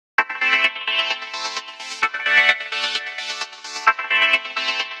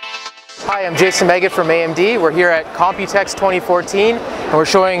Hi, I'm Jason Meggett from AMD. We're here at Computex 2014 and we're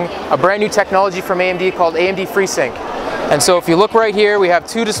showing a brand new technology from AMD called AMD FreeSync. And so if you look right here, we have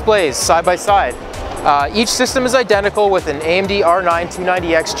two displays side by side. Each system is identical with an AMD R9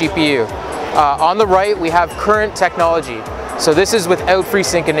 290X GPU. On the right, we have current technology. So this is without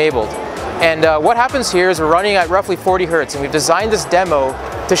FreeSync enabled. And what happens here is we're running at roughly 40 Hertz, and we've designed this demo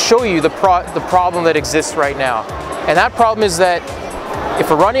to show you the problem that exists right now. And that problem is that if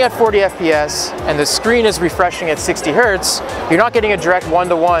we're running at 40 FPS and the screen is refreshing at 60 Hertz, you're not getting a direct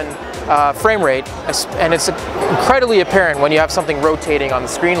one-to-one frame rate, and it's incredibly apparent when you have something rotating on the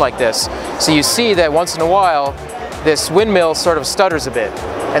screen like this. So you see that once in a while, this windmill sort of stutters a bit.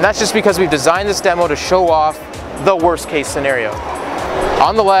 And that's just because we've designed this demo to show off the worst case scenario.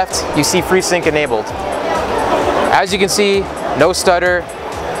 On the left, you see FreeSync enabled. As you can see, no stutter,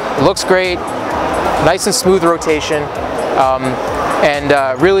 it looks great, nice and smooth rotation.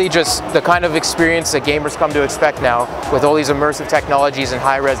 Really just the kind of experience that gamers come to expect now with all these immersive technologies and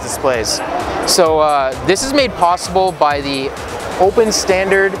high-res displays. So this is made possible by the open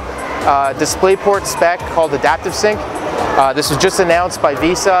standard DisplayPort spec called Adaptive Sync. This was just announced by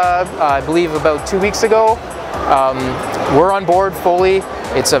VESA, I believe about 2 weeks ago. We're on board fully.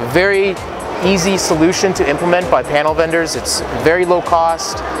 It's a very easy solution to implement by panel vendors. It's very low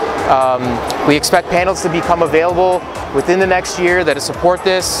cost. We expect panels to become available within the next year that support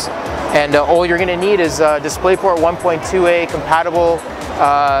this, and all you're going to need is a DisplayPort 1.2a compatible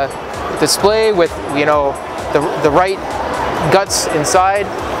display with the right guts inside,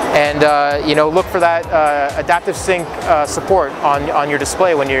 and look for that adaptive sync support on your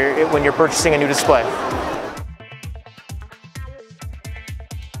display when you're purchasing a new display.